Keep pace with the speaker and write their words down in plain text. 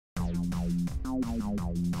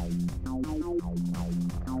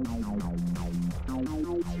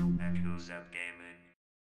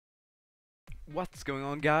What's going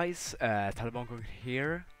on, guys? Taliban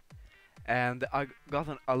here, and I got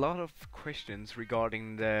a lot of questions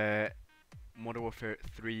regarding the Modern Warfare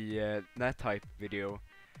 3 Nat Type video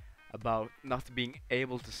about not being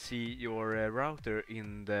able to see your router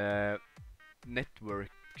in the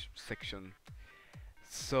network section.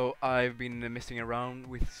 So I've been messing around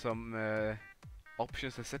with some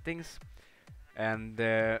options and settings, and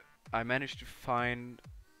I managed to find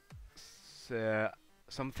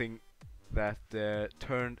something that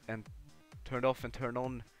turned off and turned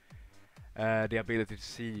on the ability to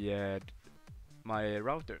see my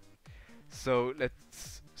router. So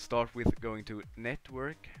let's start with going to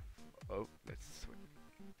network. Oh, let's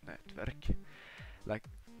network like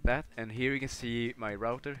that, and here you can see my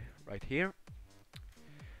router right here.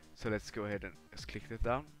 So let's go ahead and just click that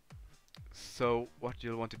down. So what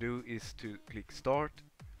you'll want to do is to click start,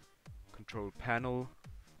 control panel,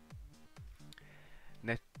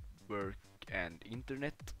 network and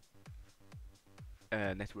internet,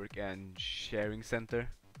 network and sharing center.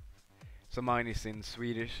 So mine is in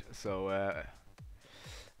Swedish, so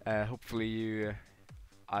hopefully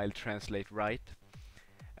I'll translate right.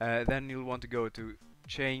 Then you'll want to go to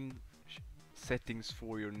change settings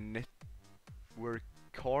for your network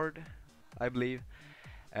card, I believe,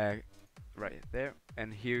 right there.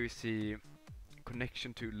 And here you see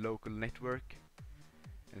connection to local network,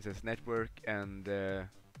 and it says network and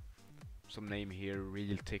some name here,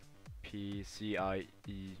 realtek PCIe,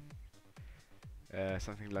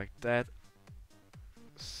 something like that.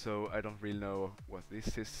 So I don't really know what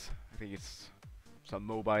this is. I think it's some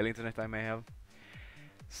mobile internet I may have.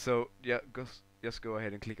 So yeah, just go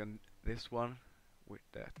ahead and click on this one.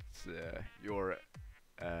 That's your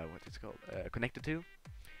what it's called, connected to.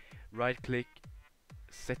 Right click,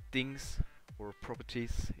 settings or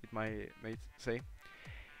properties, it may say.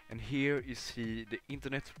 And here you see the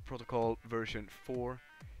internet protocol version 4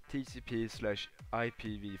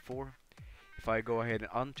 TCP/IPv4. If I go ahead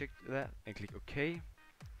and uncheck that and click OK,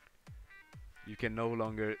 you can no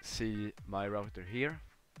longer see my router here.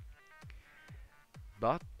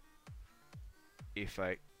 But if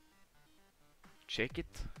I check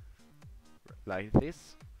it like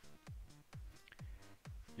this,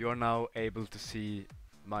 you are now able to see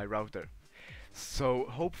my router. So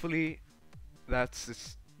hopefully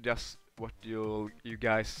that's just what you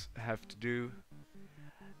guys have to do.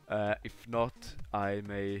 If not, I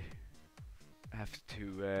may have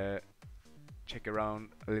to check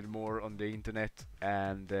around a little more on the internet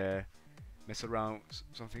and mess around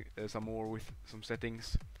some more with some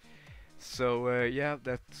settings. So yeah,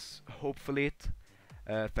 that's hopefully it.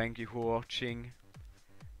 Thank you for watching.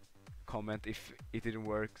 Comment if it didn't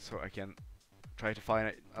work so I can try to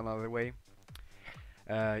find another way.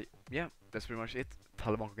 Yeah, that's pretty much it.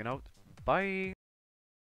 Taliban out. Bye!